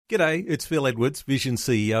G'day, it's Phil Edwards, Vision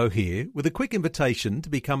CEO here, with a quick invitation to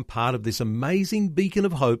become part of this amazing beacon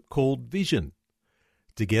of hope called Vision.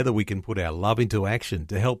 Together we can put our love into action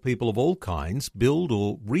to help people of all kinds build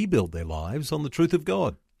or rebuild their lives on the truth of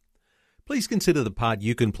God. Please consider the part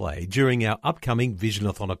you can play during our upcoming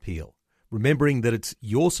Visionathon appeal, remembering that it's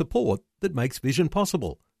your support that makes Vision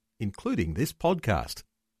possible, including this podcast.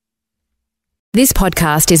 This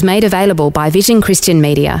podcast is made available by Vision Christian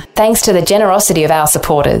Media, thanks to the generosity of our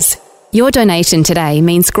supporters. Your donation today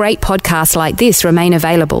means great podcasts like this remain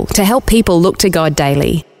available to help people look to God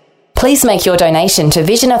daily. Please make your donation to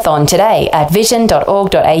Visionathon today at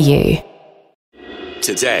vision.org.au.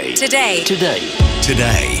 Today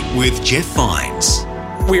with Jeff Vines.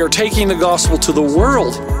 We are taking the gospel to the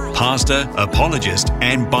world. Pastor, apologist,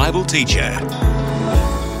 and Bible teacher.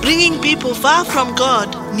 Bringing people far from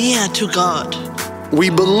God near to God. We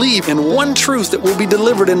believe in one truth that will be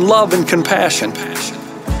delivered in love and compassion,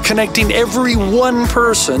 connecting every one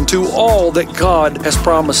person to all that God has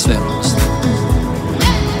promised them.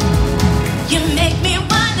 You make me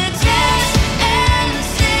wanna dance and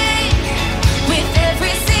sing with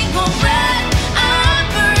every single breath I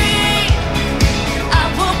breathe. I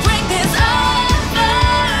will bring this offering.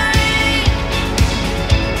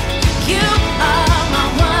 You are my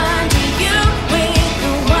wonder, you with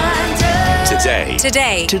the wonder.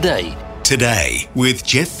 Today with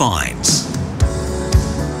Jeff Vines.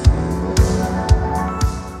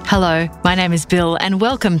 Hello, my name is Bill and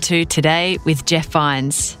welcome to Today with Jeff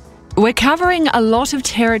Vines. We're covering a lot of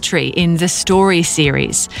territory in the story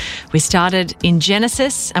series. We started in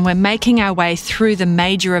Genesis and we're making our way through the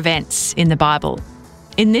major events in the Bible.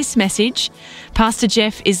 In this message, Pastor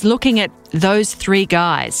Jeff is looking at those three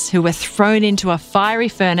guys who were thrown into a fiery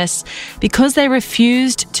furnace because they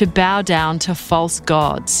refused to bow down to false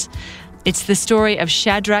gods. It's the story of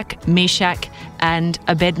Shadrach, Meshach, and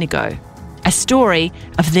Abednego, a story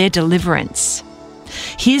of their deliverance.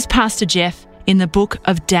 Here's Pastor Jeff in the book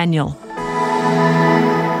of Daniel.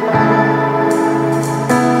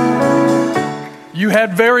 You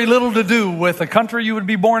had very little to do with the country you would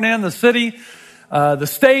be born in, the city, the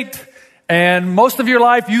state, and most of your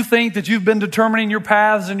life you think that you've been determining your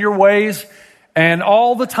paths and your ways, and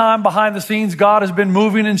all the time behind the scenes God has been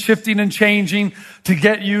moving and shifting and changing to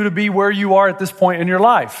get you to be where you are at this point in your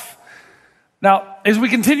life. Now, as we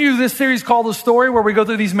continue this series called The Story, where we go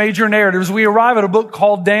through these major narratives, we arrive at a book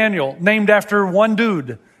called Daniel, named after one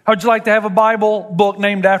dude. How'd you like to have a Bible book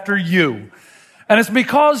named after you? And it's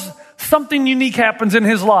because something unique happens in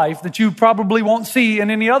his life that you probably won't see in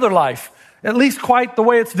any other life, at least quite the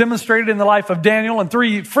way it's demonstrated in the life of Daniel and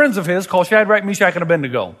three friends of his called Shadrach, Meshach, and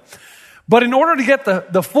Abednego. But in order to get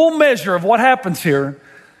the full measure of what happens here,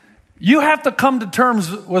 you have to come to terms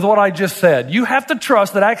with what I just said. You have to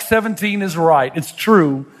trust that Acts 17 is right. It's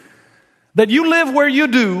true. That you live where you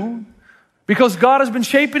do because God has been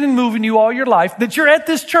shaping and moving you all your life. That you're at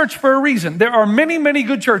this church for a reason. There are many, many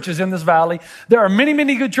good churches in this valley. There are many,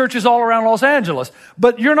 many good churches all around Los Angeles.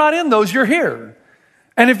 But you're not in those. You're here.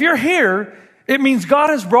 And if you're here, it means God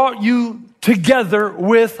has brought you together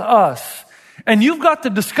with us. And you've got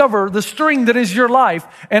to discover the string that is your life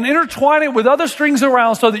and intertwine it with other strings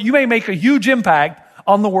around so that you may make a huge impact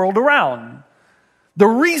on the world around. The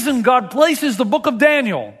reason God places the book of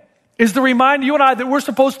Daniel is to remind you and I that we're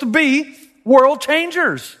supposed to be world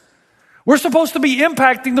changers. We're supposed to be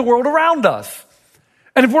impacting the world around us.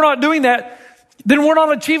 And if we're not doing that, then we're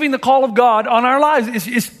not achieving the call of God on our lives. It's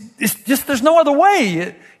just, there's no other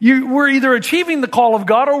way. We're either achieving the call of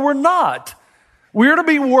God or we're not. We're to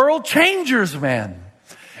be world changers, man.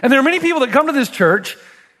 And there are many people that come to this church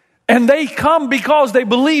and they come because they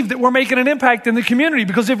believe that we're making an impact in the community.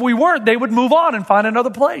 Because if we weren't, they would move on and find another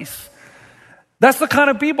place. That's the kind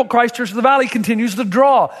of people Christ Church of the Valley continues to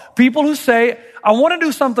draw. People who say, I want to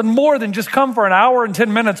do something more than just come for an hour and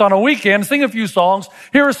 10 minutes on a weekend, sing a few songs,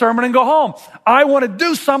 hear a sermon, and go home. I want to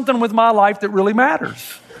do something with my life that really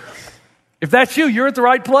matters. If that's you, you're at the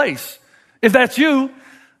right place. If that's you,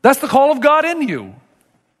 that's the call of God in you.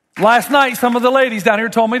 Last night, some of the ladies down here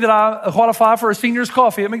told me that I qualify for a senior's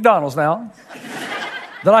coffee at McDonald's now.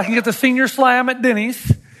 That I can get the senior slam at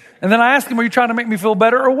Denny's. And then I asked them, are you trying to make me feel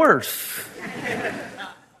better or worse?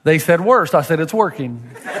 They said worse. I said, it's working.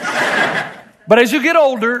 But as you get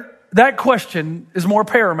older, that question is more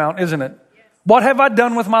paramount, isn't it? What have I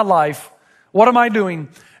done with my life? What am I doing?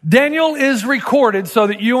 Daniel is recorded so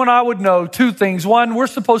that you and I would know two things. One, we're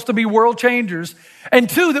supposed to be world changers. And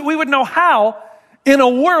two, that we would know how in a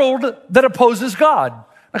world that opposes God.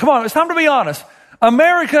 Now, come on, it's time to be honest.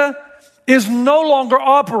 America is no longer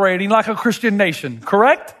operating like a Christian nation,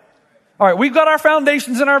 correct? All right, we've got our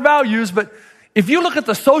foundations and our values, but if you look at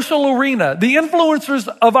the social arena, the influencers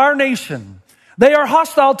of our nation, they are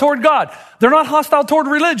hostile toward God. They're not hostile toward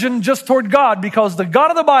religion, just toward God, because the God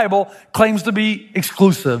of the Bible claims to be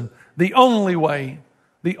exclusive. The only way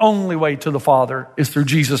to the Father is through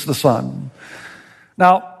Jesus the Son.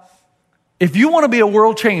 Now, if you want to be a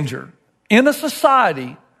world changer in a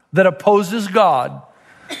society that opposes God,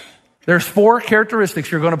 there's 4 characteristics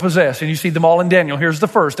you're going to possess, and you see them all in Daniel. Here's the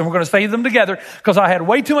first, and we're going to say them together because I had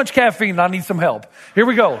way too much caffeine and I need some help. Here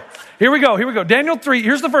we go. Daniel 3,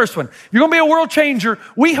 here's the first one. If you're going to be a world changer,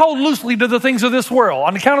 we hold loosely to the things of this world.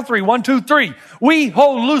 On the count of 3, 1, 2, 3. We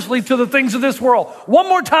hold loosely to the things of this world. One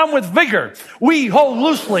more time with vigor. We hold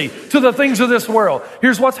loosely to the things of this world.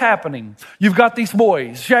 Here's what's happening. You've got these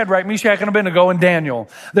boys, Shadrach, Meshach, and Abednego, and Daniel.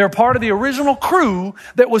 They're part of the original crew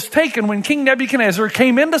that was taken when King Nebuchadnezzar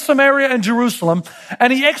came into Samaria and Jerusalem,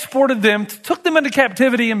 and he exported them, took them into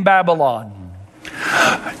captivity in Babylon.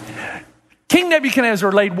 King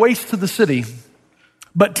Nebuchadnezzar laid waste to the city,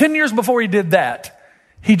 but 10 years before he did that,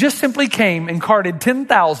 he just simply came and carted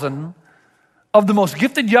 10,000 of the most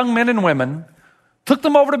gifted young men and women, took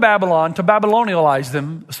them over to Babylon to Babylonialize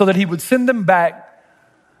them so that he would send them back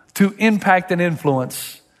to impact and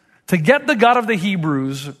influence, to get the God of the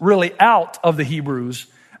Hebrews really out of the Hebrews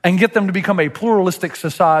and get them to become a pluralistic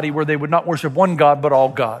society where they would not worship one God but all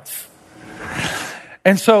gods.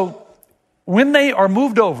 And so when they are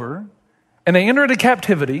moved over and they enter into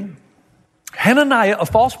captivity, Hananiah, a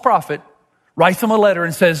false prophet, writes them a letter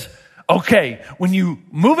and says, okay, when you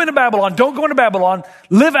move into Babylon, don't go into Babylon,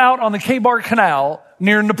 live out on the Kebar Canal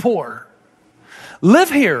near Nippur. Live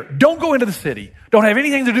here, don't go into the city. Don't have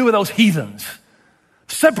anything to do with those heathens.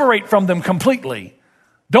 Separate from them completely.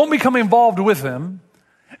 Don't become involved with them.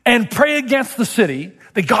 And pray against the city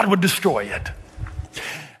that God would destroy it.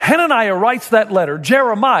 Hananiah writes that letter.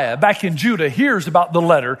 Jeremiah, back in Judah, hears about the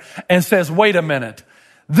letter and says, wait a minute.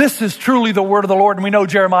 This is truly the word of the Lord. And we know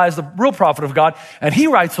Jeremiah is the real prophet of God. And he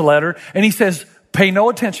writes a letter and he says, pay no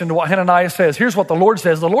attention to what Hananiah says. Here's what the Lord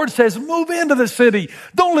says. The Lord says, move into the city.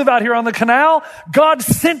 Don't live out here on the canal. God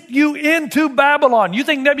sent you into Babylon. You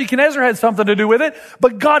think Nebuchadnezzar had something to do with it,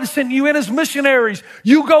 but God sent you in as missionaries.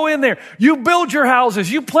 You go in there. You build your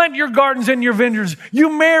houses. You plant your gardens and your vineyards.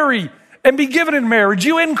 You marry and be given in marriage.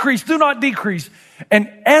 You increase, do not decrease.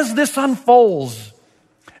 And as this unfolds,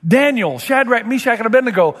 Daniel, Shadrach, Meshach, and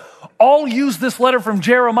Abednego all use this letter from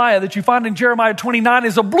Jeremiah that you find in Jeremiah 29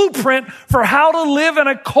 as a blueprint for how to live in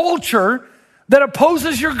a culture that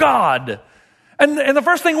opposes your God. And the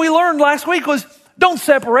first thing we learned last week was don't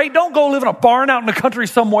separate. Don't go live in a barn out in the country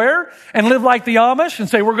somewhere and live like the Amish and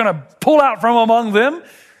say we're going to pull out from among them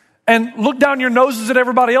and look down your noses at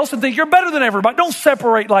everybody else and think you're better than everybody. Don't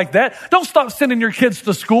separate like that. Don't stop sending your kids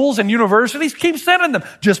to schools and universities. Keep sending them.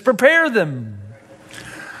 Just prepare them.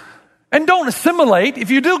 And don't assimilate.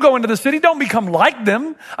 If you do go into the city, don't become like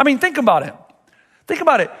them. I mean, think about it. Think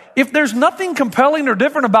about it. If there's nothing compelling or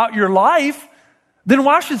different about your life, then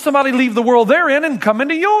why should somebody leave the world they're in and come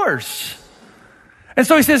into yours? And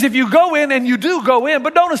so he says, if you go in, and you do go in,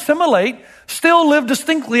 but don't assimilate, still live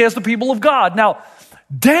distinctly as the people of God. Now,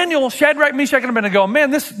 Daniel, Shadrach, Meshach, and Abednego,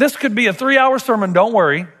 man, this could be a 3-hour sermon. Don't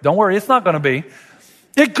worry. Don't worry. It's not going to be.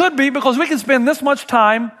 It could be because we can spend this much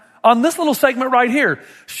time on this little segment right here.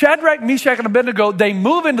 Shadrach, Meshach, and Abednego, they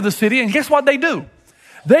move into the city, and guess what they do?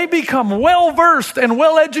 They become well-versed and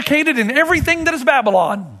well-educated in everything that is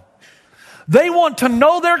Babylon. They want to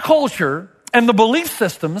know their culture and the belief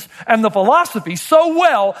systems and the philosophy so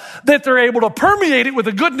well that they're able to permeate it with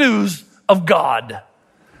the good news of God.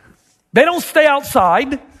 They don't stay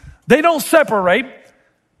outside. They don't separate.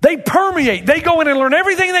 They permeate. They go in and learn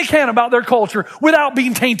everything they can about their culture without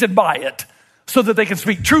being tainted by it so that they can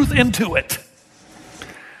speak truth into it.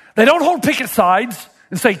 They don't hold picket sides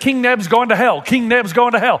and say, King Neb's going to hell. King Neb's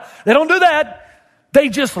going to hell. They don't do that. They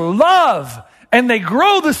just love and they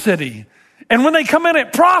grow the city. And when they come in,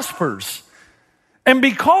 it prospers. And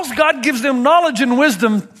because God gives them knowledge and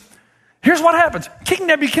wisdom, here's what happens. King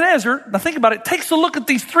Nebuchadnezzar, now think about it, takes a look at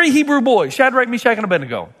these 3 Hebrew boys, Shadrach, Meshach, and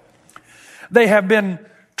Abednego. They have been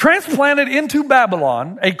transplanted into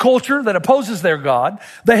Babylon, a culture that opposes their God.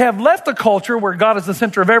 They have left a culture where God is the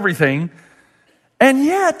center of everything. And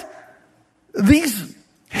yet, these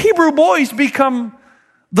Hebrew boys become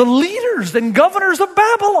the leaders and governors of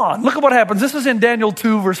Babylon. Look at what happens. This is in Daniel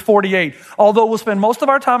 2, verse 48. Although we'll spend most of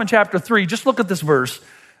our time in chapter 3, just look at this verse.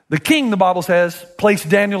 The king, the Bible says, placed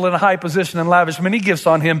Daniel in a high position and lavished many gifts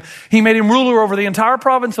on him. He made him ruler over the entire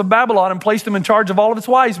province of Babylon and placed him in charge of all of its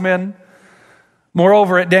wise men.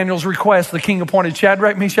 Moreover, at Daniel's request, the king appointed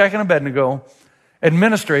Shadrach, Meshach, and Abednego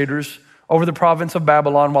administrators over the province of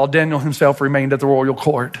Babylon, while Daniel himself remained at the royal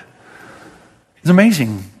court. It's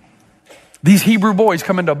amazing. These Hebrew boys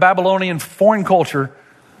come into a Babylonian foreign culture.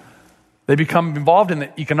 They become involved in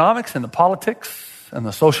the economics and the politics and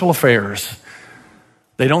the social affairs.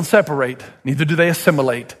 They don't separate, neither do they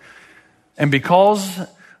assimilate. And because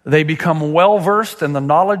they become well-versed in the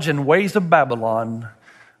knowledge and ways of Babylon,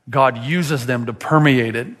 God uses them to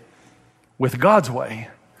permeate it with God's way.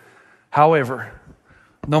 However,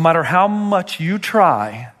 no matter how much you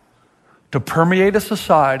try to permeate a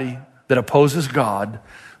society that opposes God,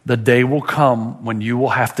 the day will come when you will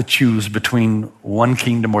have to choose between one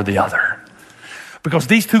kingdom or the other. Because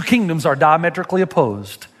these two kingdoms are diametrically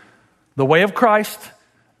opposed. The way of Christ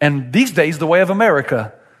and these days the way of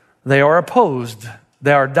America, they are opposed.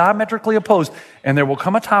 They are diametrically opposed. And there will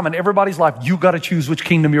come a time in everybody's life you got to choose which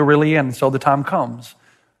kingdom you're really in. So the time comes.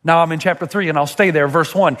 Now I'm in chapter 3 and I'll stay there.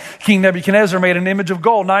 Verse 1. King Nebuchadnezzar made an image of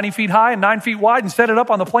gold 90 feet high and 9 feet wide and set it up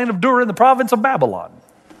on the plain of Dura in the province of Babylon.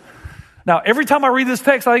 Now, every time I read this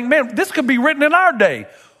text, I think, man, this could be written in our day.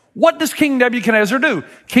 What does King Nebuchadnezzar do?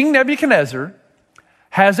 King Nebuchadnezzar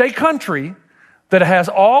has a country that has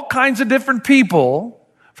all kinds of different people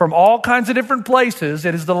from all kinds of different places.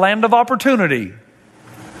 It is the land of opportunity.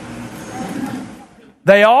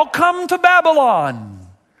 They all come to Babylon,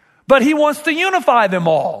 but he wants to unify them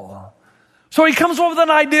all. So he comes up with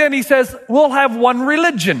an idea and he says, we'll have one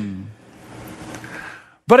religion.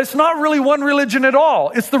 But it's not really one religion at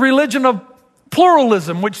all. It's the religion of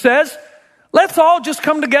pluralism, which says, let's all just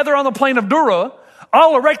come together on the plain of Dura.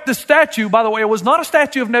 I'll erect this statue. By the way, it was not a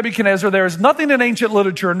statue of Nebuchadnezzar. There is nothing in ancient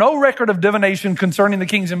literature, no record of divination concerning the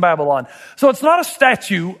kings in Babylon. So it's not a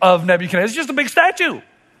statue of Nebuchadnezzar. It's just a big statue.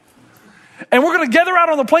 And we're going to gather out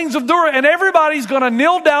on the plains of Dura, and everybody's going to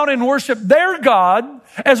kneel down and worship their God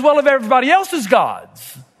as well as everybody else's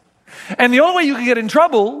gods. And the only way you can get in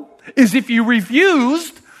trouble is if you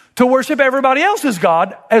refused to worship everybody else's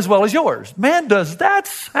God as well as yours. Man, does that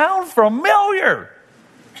sound familiar?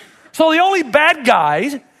 So the only bad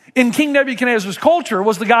guy in King Nebuchadnezzar's culture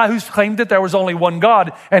was the guy who claimed that there was only one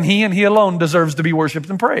God and he alone deserves to be worshiped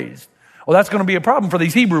and praised. Well, that's going to be a problem for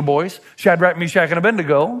these Hebrew boys, Shadrach, Meshach, and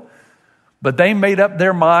Abednego. But they made up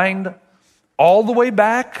their mind all the way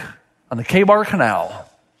back on the Kebar Canal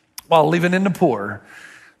while living in Nippur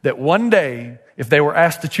that one day, if they were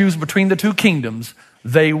asked to choose between the two kingdoms,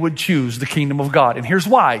 they would choose the kingdom of God. And here's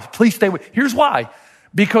why. Please stay with. Here's why.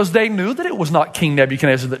 Because they knew that it was not King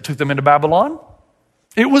Nebuchadnezzar that took them into Babylon.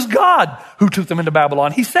 It was God who took them into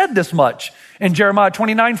Babylon. He said this much in Jeremiah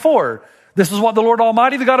 29:4. This is what the Lord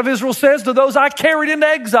Almighty, the God of Israel, says to those I carried into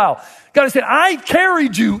exile. God said, I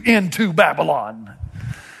carried you into Babylon.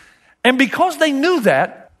 And because they knew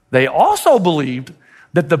that, they also believed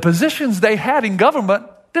that the positions they had in government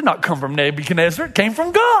did not come from Nebuchadnezzar. It came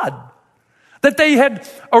from God. That they had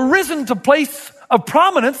arisen to place of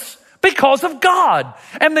prominence because of God.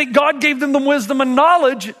 And that God gave them the wisdom and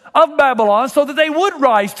knowledge of Babylon so that they would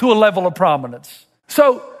rise to a level of prominence.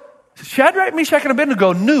 So Shadrach, Meshach, and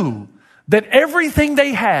Abednego knew that everything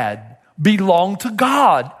they had belonged to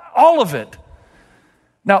God. All of it.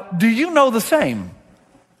 Now, do you know the same?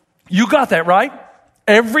 You got that, right?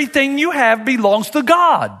 Everything you have belongs to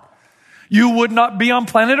God. You would not be on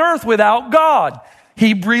planet Earth without God.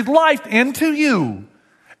 He breathed life into you.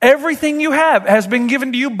 Everything you have has been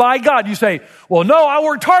given to you by God. You say, well, no, I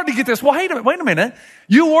worked hard to get this. Well, wait a minute.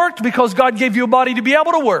 You worked because God gave you a body to be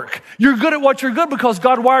able to work. You're good at what you're good because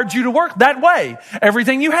God wired you to work that way.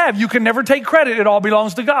 Everything you have, you can never take credit. It all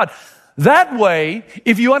belongs to God. That way,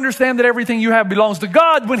 if you understand that everything you have belongs to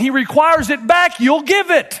God, when He requires it back, you'll give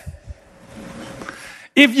it.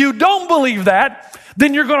 If you don't believe that,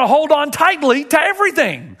 then you're going to hold on tightly to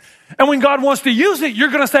everything. And when God wants to use it, you're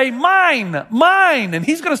going to say, mine, mine. And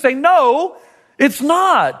He's going to say, no, it's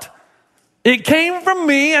not. It came from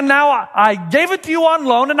me, and now I gave it to you on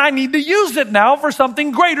loan, and I need to use it now for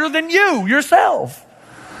something greater than you, yourself.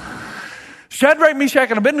 Shadrach, Meshach,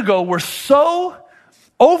 and Abednego were so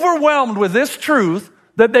overwhelmed with this truth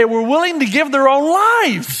that they were willing to give their own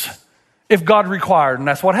lives if God required. And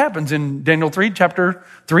that's what happens in Daniel 3, chapter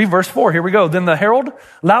 3, verse 4. Here we go. Then the herald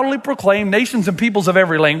loudly proclaimed, nations and peoples of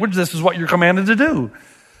every language, this is what you're commanded to do.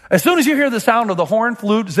 As soon as you hear the sound of the horn,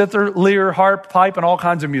 flute, zither, lyre, harp, pipe, and all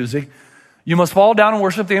kinds of music, you must fall down and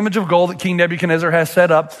worship the image of gold that King Nebuchadnezzar has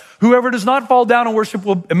set up. Whoever does not fall down and worship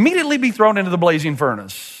will immediately be thrown into the blazing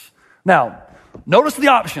furnace. Now, notice the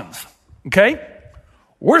options, okay?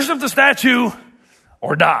 Worship the statue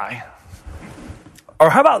or die. Or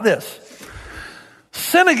how about this?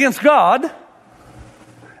 Sin against God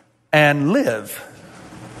and live.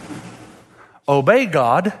 Obey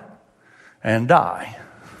God and die.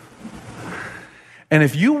 And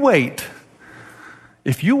if you wait,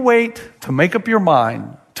 If you wait to make up your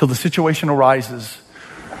mind till the situation arises,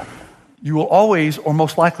 you will always or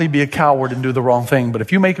most likely be a coward and do the wrong thing. But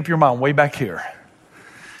if you make up your mind way back here,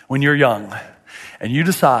 when you're young, and you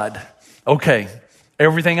decide, okay,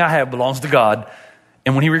 everything I have belongs to God,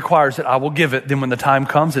 and when He requires it, I will give it, then when the time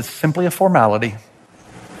comes, it's simply a formality.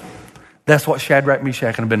 That's what Shadrach,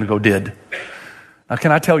 Meshach, and Abednego did. Now,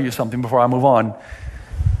 can I tell you something before I move on?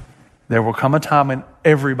 There will come a time in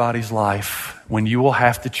everybody's life when you will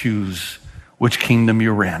have to choose which kingdom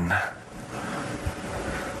you're in.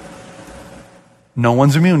 No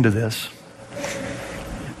one's immune to this.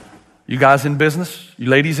 You guys in business, you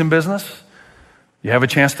ladies in business, you have a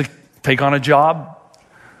chance to take on a job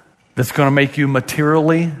that's going to make you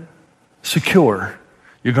materially secure.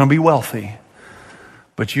 You're going to be wealthy.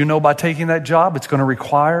 But you know by taking that job, it's going to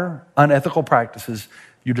require unethical practices.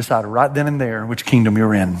 You decide right then and there which kingdom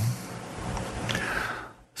you're in.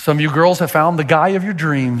 Some of you girls have found the guy of your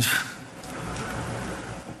dreams.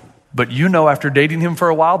 But you know after dating him for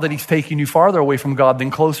a while that he's taking you farther away from God than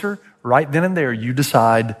closer. Right then and there, you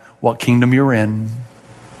decide what kingdom you're in.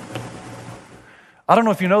 I don't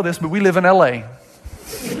know if you know this, but we live in LA.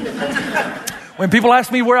 When people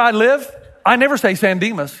ask me where I live, I never say San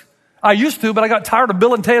Dimas. I used to, but I got tired of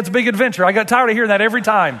Bill and Ted's Big Adventure. I got tired of hearing that every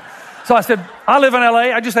time. So I said, I live in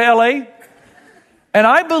LA. I just say LA. And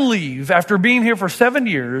I believe, after being here for 7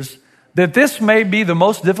 years, that this may be the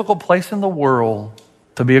most difficult place in the world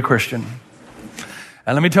to be a Christian.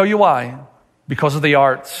 And let me tell you why. Because of the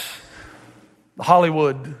arts.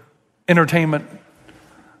 Hollywood, entertainment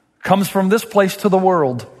comes from this place to the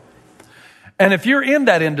world. And if you're in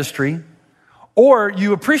that industry, or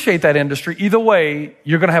you appreciate that industry, either way,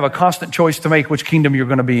 you're going to have a constant choice to make which kingdom you're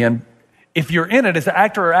going to be in. If you're in it as an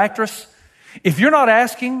actor or actress, if you're not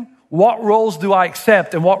asking, what roles do I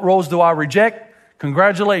accept and what roles do I reject?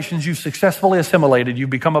 Congratulations, you've successfully assimilated. You've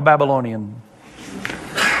become a Babylonian.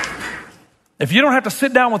 If you don't have to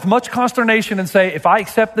sit down with much consternation and say, if I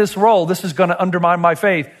accept this role, this is going to undermine my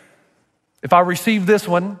faith. If I receive this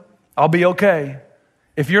one, I'll be okay.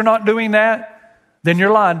 If you're not doing that, then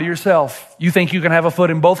you're lying to yourself. You think you can have a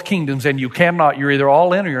foot in both kingdoms, and you cannot. You're either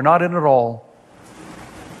all in or you're not in at all.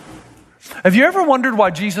 Have you ever wondered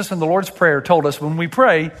why Jesus in the Lord's Prayer told us when we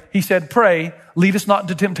pray, He said, pray, lead us not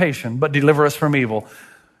into temptation, but deliver us from evil.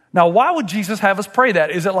 Now, why would Jesus have us pray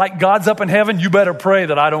that? Is it like God's up in heaven? You better pray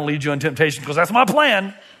that I don't lead you in temptation because that's my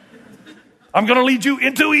plan. I'm going to lead you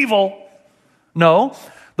into evil. No,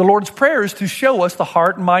 the Lord's Prayer is to show us the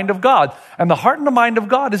heart and mind of God. And the heart and the mind of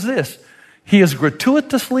God is this. He is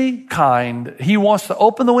gratuitously kind. He wants to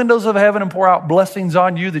open the windows of heaven and pour out blessings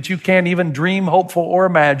on you that you can't even dream, hope for, or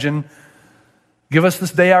imagine. Give us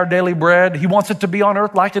this day our daily bread. He wants it to be on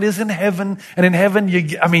earth like it is in heaven. And in heaven,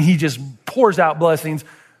 He just pours out blessings.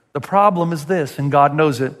 The problem is this, and God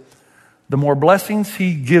knows it. The more blessings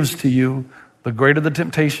He gives to you, the greater the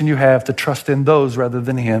temptation you have to trust in those rather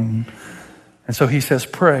than Him. And so He says,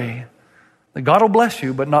 pray that God will bless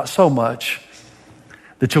you, but not so much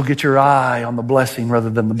that you'll get your eye on the blessing rather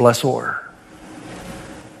than the blessor.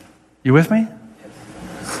 You with me?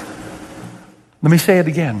 Let me say it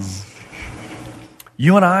again.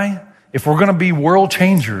 You and I, if we're going to be world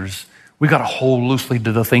changers, we got to hold loosely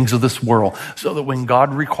to the things of this world so that when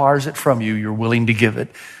God requires it from you, you're willing to give it.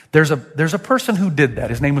 There's a person who did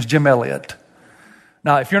that. His name was Jim Elliot.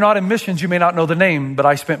 Now, if you're not in missions, you may not know the name, but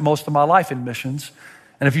I spent most of my life in missions.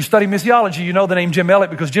 And if you study missiology, you know the name Jim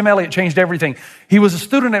Elliot because Jim Elliot changed everything. He was a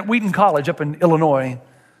student at Wheaton College up in Illinois.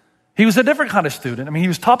 He was a different kind of student. I mean, he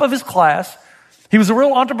was top of his class. He was a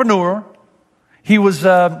real entrepreneur. He was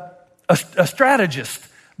a strategist,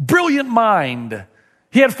 brilliant mind.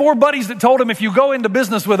 He had 4 buddies that told him, if you go into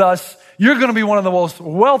business with us, you're going to be one of the most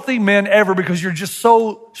wealthy men ever because you're just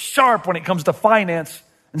so sharp when it comes to finance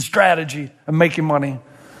and strategy and making money.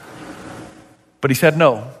 But he said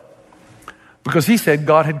no, because he said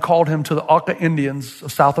God had called him to the Auca Indians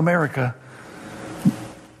of South America.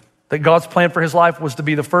 That God's plan for his life was to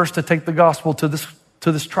be the first to take the gospel to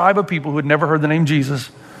this tribe of people who had never heard the name Jesus.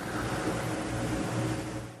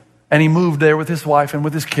 And he moved there with his wife and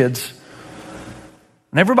with his kids.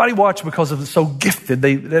 And everybody watched because of so gifted.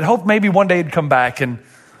 They'd hoped maybe one day he'd come back and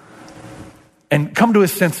come to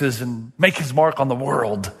his senses and make his mark on the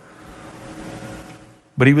world.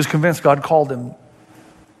 But he was convinced God called him.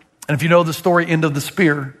 And if you know the story, End of the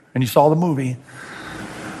Spear, and you saw the movie,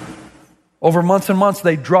 over months and months,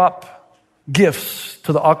 they drop gifts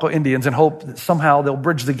to the Auca Indians and hope that somehow they'll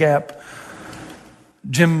bridge the gap.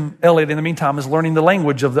 Jim Elliot, in the meantime, is learning the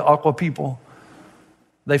language of the Auca people.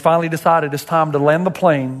 They finally decided it's time to land the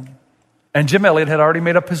plane. And Jim Elliot had already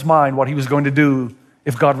made up his mind what he was going to do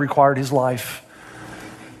if God required his life.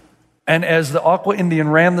 And as the Aqua Indian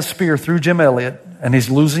ran the spear through Jim Elliot and he's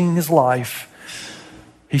losing his life,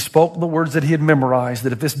 he spoke the words that he had memorized,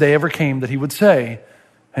 that if this day ever came, that he would say.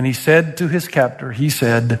 And he said to his captor, he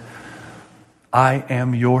said, I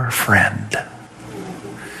am your friend.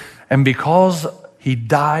 And because he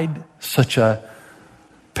died such a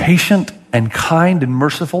patient and kind and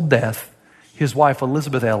merciful death, his wife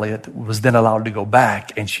Elizabeth Elliot was then allowed to go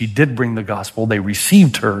back, and she did bring the gospel. They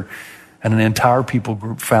received her, and an entire people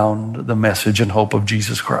group found the message and hope of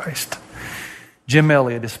Jesus Christ. Jim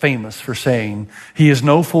Elliot is famous for saying, he is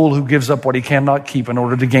no fool who gives up what he cannot keep in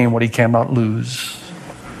order to gain what he cannot lose.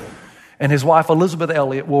 And his wife Elizabeth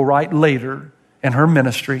Elliot will write later in her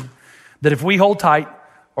ministry that if we hold tight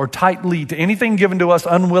or tightly to anything given to us,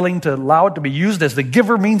 unwilling to allow it to be used as the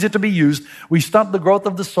giver means it to be used, we stunt the growth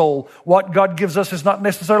of the soul. What God gives us is not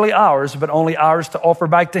necessarily ours, but only ours to offer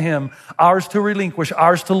back to Him, ours to relinquish,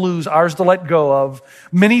 ours to lose, ours to let go of.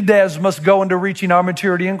 Many deaths must go into reaching our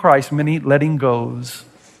maturity in Christ, many letting goes.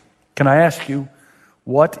 Can I ask you,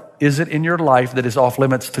 what is it in your life that is off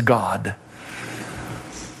limits to God?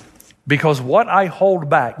 Because what I hold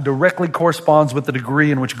back directly corresponds with the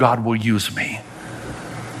degree in which God will use me.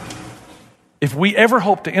 If we ever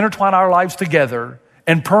hope to intertwine our lives together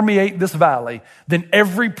and permeate this valley, then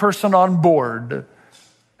every person on board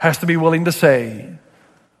has to be willing to say,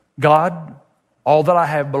 God, all that I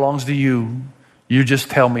have belongs to you. You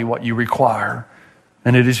just tell me what you require,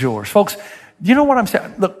 and it is yours. Folks, you know what I'm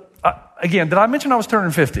saying? Look, again, did I mention I was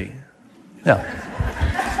turning 50? No.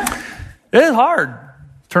 It is hard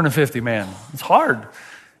turning 50, man. It's hard.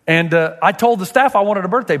 And I told the staff I wanted a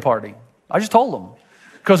birthday party. I just told them.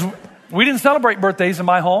 Because we didn't celebrate birthdays in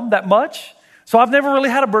my home that much. So I've never really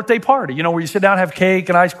had a birthday party, you know, where you sit down and have cake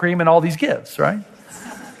and ice cream and all these gifts, right?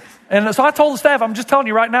 And so I told the staff, I'm just telling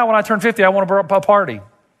you right now, when I turn 50, I want a party.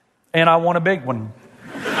 And I want a big one.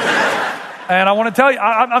 And I want to tell you,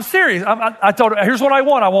 I'm serious. I told her, here's what I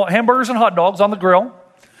want. I want hamburgers and hot dogs on the grill.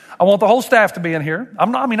 I want the whole staff to be in here.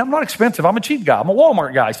 I'm not expensive. I'm a cheap guy. I'm a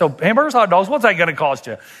Walmart guy. So hamburgers, hot dogs, what's that going to cost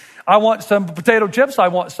you? I want some potato chips. I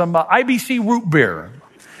want some IBC root beer.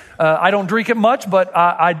 I don't drink it much, but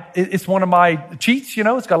it's one of my cheats, you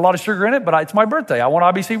know. It's got a lot of sugar in it, but it's my birthday. I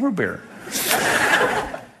want IBC root beer.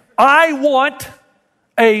 I want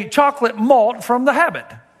a chocolate malt from The Habit.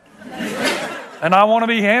 And I want to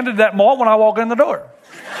be handed that malt when I walk in the door.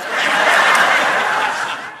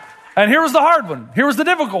 And here was the hard one. Here was the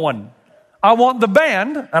difficult one. I want the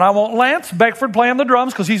band, and I want Lance Beckford playing the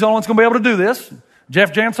drums because he's the only one that's going to be able to do this.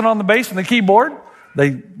 Jeff Jansen on the bass and the keyboard.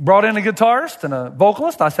 They brought in a guitarist and a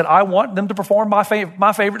vocalist. I said, I want them to perform my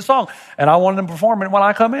favorite song. And I wanted them to perform it when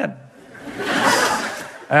I come in.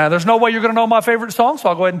 There's no way you're going to know my favorite song, so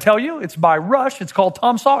I'll go ahead and tell you. It's by Rush. It's called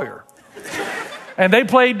Tom Sawyer. And they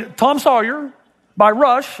played Tom Sawyer by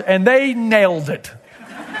Rush, and they nailed it.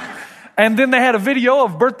 And then they had a video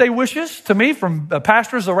of birthday wishes to me from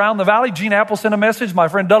pastors around the valley. Gene Apple sent a message. My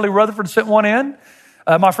friend Dudley Rutherford sent one in.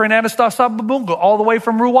 My friend Anastasia Babunga, all the way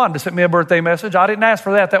from Rwanda, sent me a birthday message. I didn't ask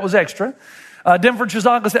for that. That was extra. Denver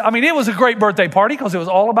Chizanga said, it was a great birthday party because it was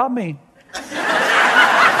all about me.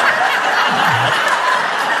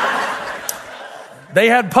 They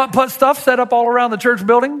had putt-putt stuff set up all around the church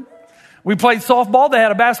building. We played softball. They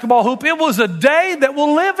had a basketball hoop. It was a day that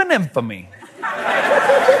will live in infamy.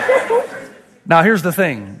 Now, here's the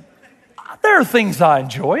thing. There are things I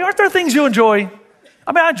enjoy. Aren't there things you enjoy?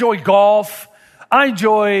 I enjoy golf. I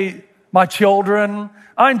enjoy my children.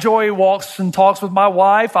 I enjoy walks and talks with my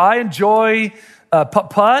wife. I enjoy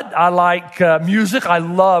putt-putt. I like music. I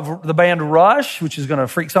love the band Rush, which is going to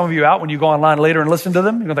freak some of you out when you go online later and listen to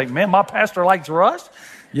them. You're going to think, man, my pastor likes Rush?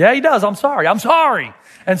 Yeah, he does. I'm sorry.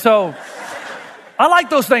 And so I like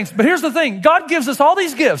those things. But here's the thing. God gives us all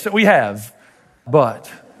these gifts that we have.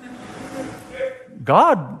 But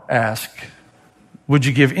God asked, would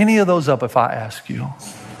you give any of those up if I ask you?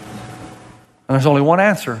 And there's only one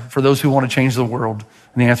answer for those who want to change the world.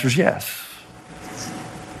 And the answer is yes.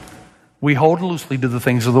 We hold loosely to the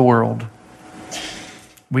things of the world.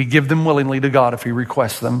 We give them willingly to God if He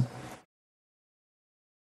requests them.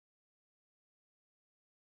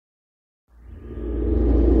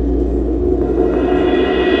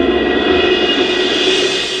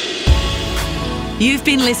 You've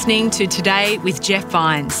been listening to Today with Jeff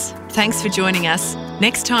Vines. Thanks for joining us.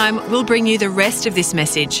 Next time, we'll bring you the rest of this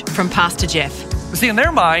message from Pastor Jeff. See, in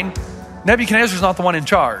their mind, Nebuchadnezzar's not the one in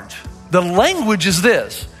charge. The language is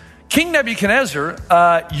this. King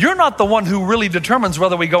Nebuchadnezzar, you're not the one who really determines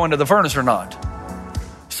whether we go into the furnace or not.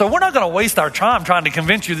 So we're not going to waste our time trying to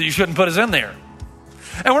convince you that you shouldn't put us in there.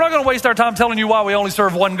 And we're not going to waste our time telling you why we only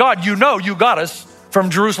serve one God. You know you got us from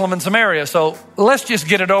Jerusalem and Samaria. So let's just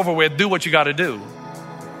get it over with. Do what you got to do.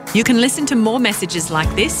 You can listen to more messages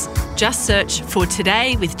like this. Just search for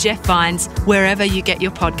Today with Jeff Vines wherever you get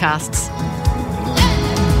your podcasts.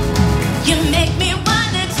 You make me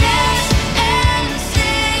wanna dance and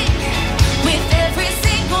sing with every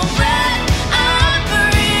single breath I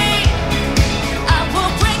breathe. I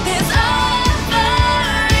will bring this offering.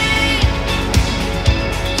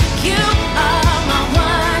 You are my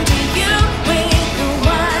wonder. You bring the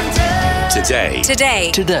wonder.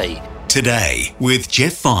 Today with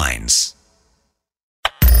Jeff Vines.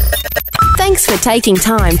 Thanks for taking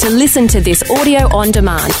time to listen to this audio on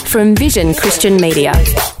demand from Vision Christian Media.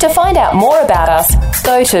 To find out more about us,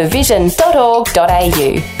 go to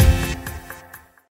vision.org.au.